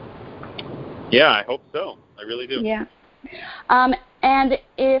 Yeah, I hope so. I really do. Yeah. And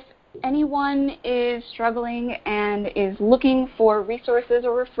if anyone is struggling and is looking for resources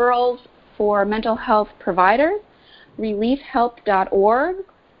or referrals for mental health providers, reliefhelp.org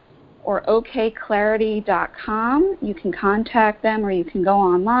or okclarity.com. You can contact them, or you can go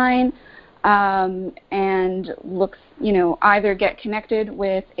online and look, either get connected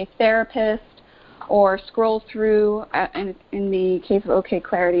with a therapist or scroll through, in the case of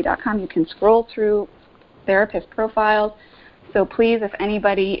okclarity.com, you can scroll through therapist profiles. So please, if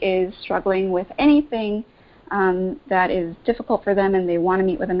anybody is struggling with anything that is difficult for them and they want to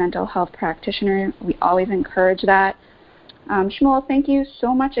meet with a mental health practitioner, we always encourage that. Shmuel, thank you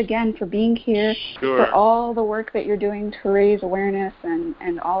so much again for being here, Sure. for all the work that you're doing to raise awareness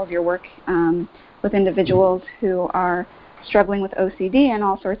and all of your work with individuals who are struggling with OCD and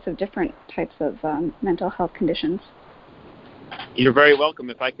all sorts of different types of mental health conditions. You're very welcome.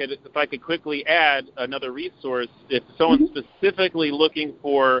 If I could quickly add another resource, if someone's specifically looking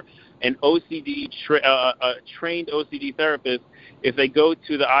for an OCD trained OCD therapist, if they go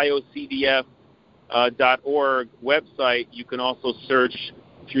to the IOCDF.org website, you can also search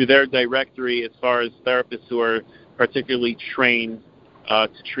through their directory as far as therapists who are particularly trained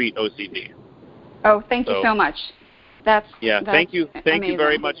to treat OCD. Oh, thank you so much. That's thank you amazing.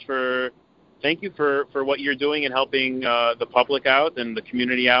 very much for what you're doing and helping the public out and the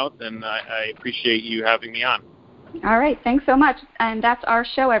community out, and I appreciate you having me on. All right, thanks so much. And that's our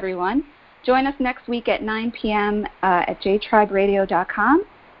show, everyone. Join us next week at 9 p.m. At jtriberadio.com.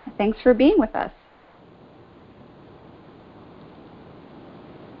 Thanks for being with us.